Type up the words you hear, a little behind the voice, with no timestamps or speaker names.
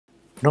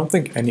I don't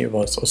think any of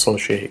us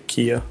associate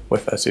Kia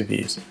with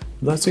SUVs,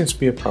 but that seems to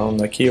be a problem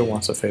that Kia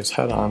wants to face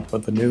head-on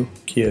with the new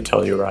Kia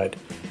Telluride.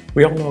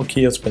 We all know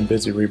Kia's been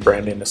busy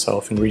rebranding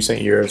itself in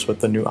recent years with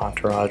the new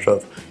entourage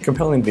of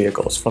compelling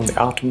vehicles, from the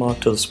Optima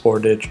to the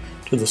Sportage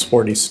to the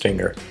sporty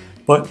Stinger.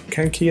 But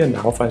can Kia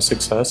now find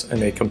success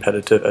in a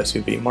competitive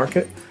SUV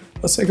market?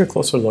 Let's take a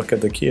closer look at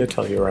the Kia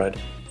Telluride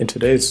in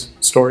today's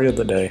story of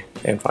the day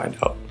and find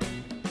out.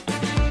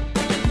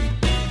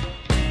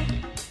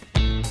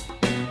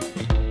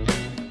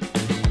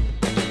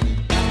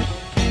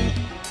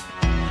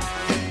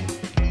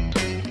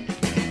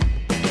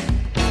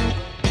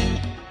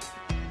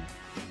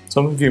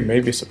 Some of you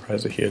may be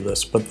surprised to hear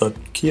this, but the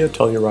Kia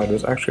Telluride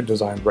was actually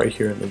designed right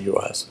here in the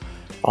US,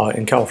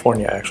 in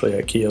California actually,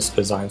 at Kia's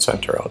design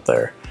center out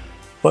there.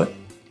 But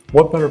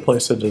what better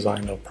place to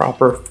design a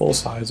proper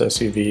full-size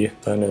SUV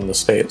than in the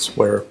States,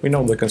 where we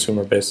know the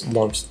consumer base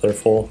loves their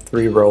full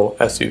 3-row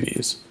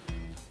SUVs.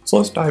 So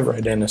let's dive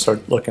right in and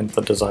start looking at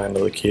the design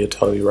of the Kia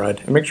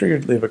Telluride, and make sure you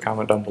leave a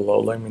comment down below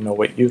letting me know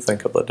what you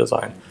think of the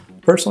design.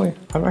 Personally,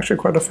 I'm actually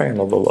quite a fan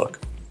of the look.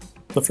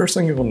 The first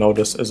thing you will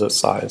notice is its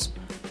size.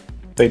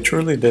 They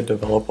truly did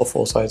develop a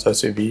full-size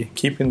SUV,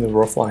 keeping the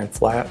roofline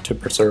flat to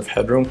preserve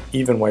headroom,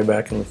 even way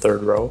back in the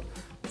 3rd row.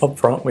 Up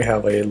front, we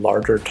have a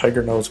larger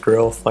tiger nose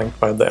grille flanked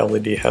by the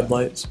LED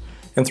headlights,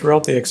 and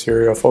throughout the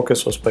exterior, a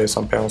focus was placed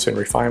on balancing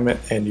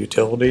refinement and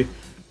utility,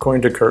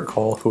 according to Kurt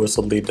Call, who was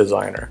the lead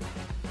designer.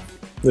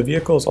 The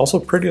vehicle is also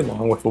pretty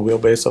long with a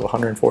wheelbase of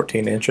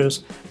 114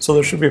 inches, so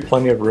there should be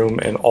plenty of room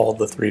in all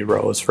the 3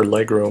 rows for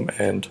legroom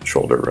and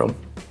shoulder room.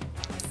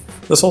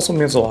 This also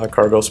means a lot of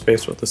cargo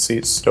space with the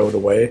seats stowed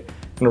away,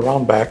 and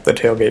around back the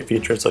tailgate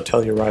features the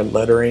Telluride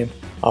lettering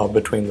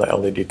between the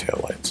LED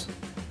taillights.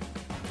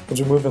 As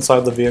we move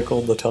inside the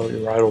vehicle, the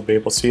Telluride will be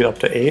able to seat up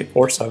to 8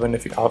 or 7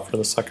 if you opt for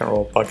the 2nd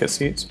row bucket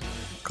seats.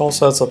 Call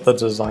says that the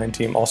design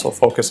team also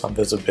focused on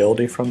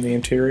visibility from the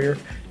interior,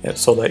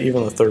 so that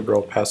even the 3rd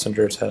row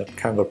passengers had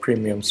kind of a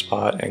premium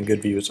spot and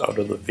good views out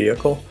of the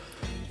vehicle.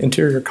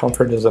 Interior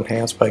comfort is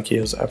enhanced by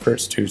Kia's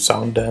efforts to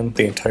sound deaden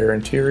the entire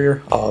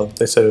interior.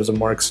 They said it was a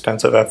more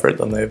extensive effort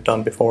than they've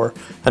done before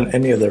on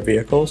any of their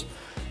vehicles.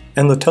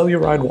 And the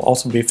Telluride will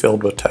also be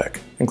filled with tech,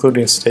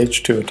 including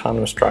Stage 2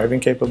 autonomous driving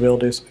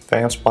capabilities,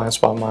 advanced blind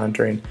spot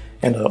monitoring,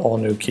 and an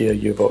all-new Kia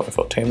UVO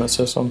infotainment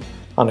system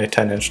on a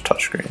 10-inch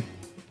touchscreen.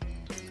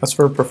 As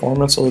for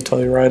performance of the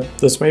Telluride,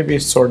 this may be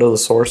sort of the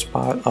sore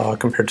spot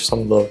compared to some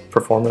of the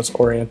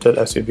performance-oriented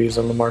SUVs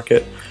in the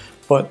market,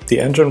 but the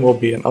engine will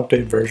be an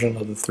updated version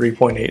of the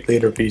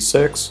 3.8-liter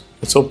V6.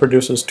 It still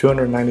produces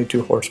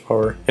 292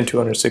 horsepower and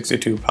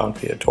 262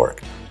 pound-feet of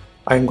torque.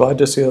 I am glad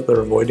to see that they're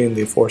avoiding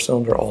the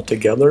 4-cylinder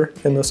altogether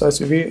in this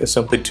SUV. It's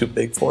simply too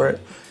big for it,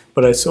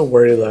 but I still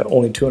worry that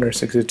only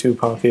 262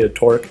 pound-feet of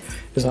torque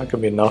is not going to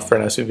be enough for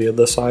an SUV of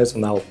this size,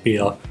 and that will be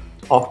a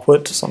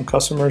off-put to some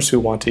customers who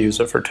want to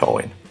use it for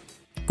towing.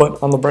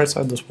 But on the bright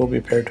side, this will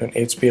be paired to an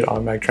 8-speed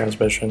automatic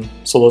transmission,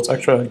 so those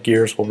extra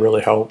gears will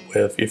really help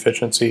with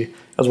efficiency,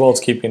 as well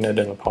as keeping it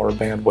in a power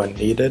band when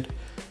needed.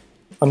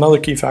 Another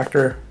key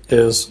factor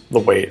is the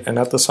weight, and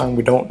at this time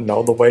we don't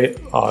know the weight.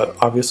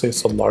 Obviously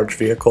it's a large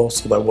vehicle,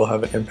 so that will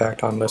have an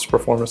impact on this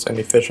performance and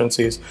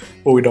efficiencies,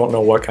 but we don't know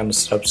what kind of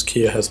steps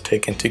Kia has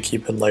taken to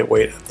keep it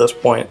lightweight at this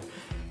point.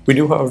 We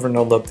do, however,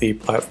 know that the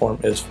platform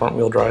is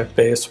front-wheel drive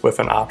based with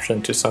an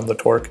option to send the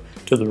torque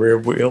to the rear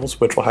wheels,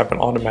 which will happen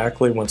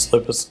automatically when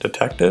slip is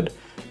detected,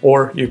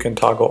 or you can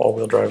toggle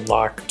all-wheel drive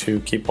lock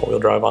to keep all-wheel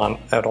drive on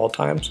at all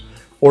times,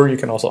 or you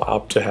can also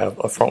opt to have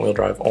a front-wheel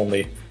drive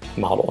only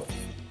model.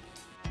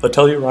 The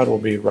Telluride will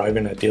be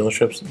arriving at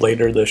dealerships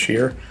later this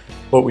year,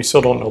 but we still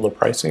don't know the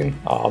pricing.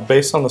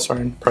 Based on the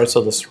starting price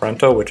of the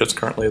Sorento, which is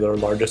currently their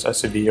largest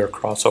SUV or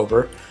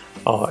crossover,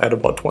 at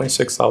about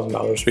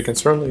 $26,000, we can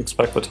certainly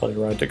expect the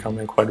Telluride to come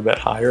in quite a bit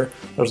higher.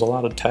 There's a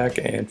lot of tech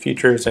and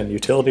features and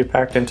utility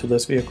packed into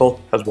this vehicle,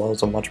 as well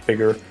as a much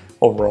bigger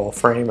overall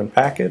frame and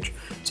package.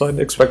 So I'd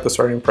expect the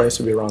starting price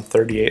to be around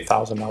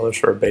 $38,000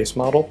 for a base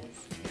model.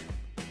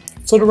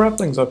 So to wrap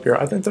things up here,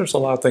 I think there's a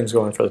lot of things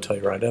going for the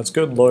Telluride. It has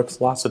good looks,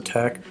 lots of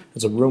tech,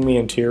 it's a roomy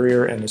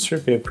interior, and it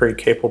should be a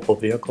pretty capable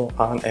vehicle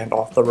on and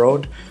off the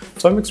road.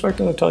 So I'm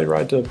expecting the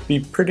Telluride to be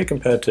pretty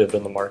competitive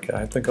in the market.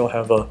 I think it'll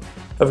have a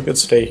good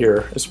stay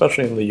here,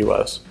 especially in the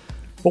US.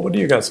 But what do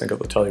you guys think of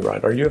the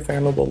Telluride? Are you a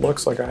fan of the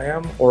looks like I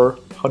am, or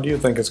how do you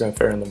think it's going to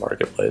fare in the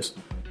marketplace?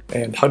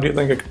 And how do you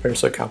think it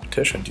compares to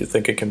competition? Do you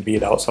think it can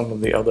beat out some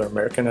of the other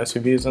American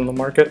SUVs in the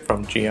market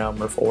from GM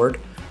or Ford?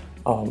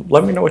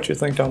 Let me know what you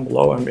think down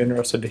below. I'm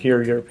interested to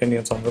hear your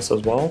opinions on this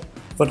as well.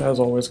 But as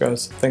always,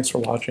 guys, thanks for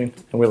watching,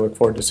 and we look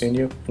forward to seeing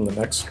you in the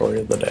next story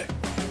of the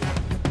day.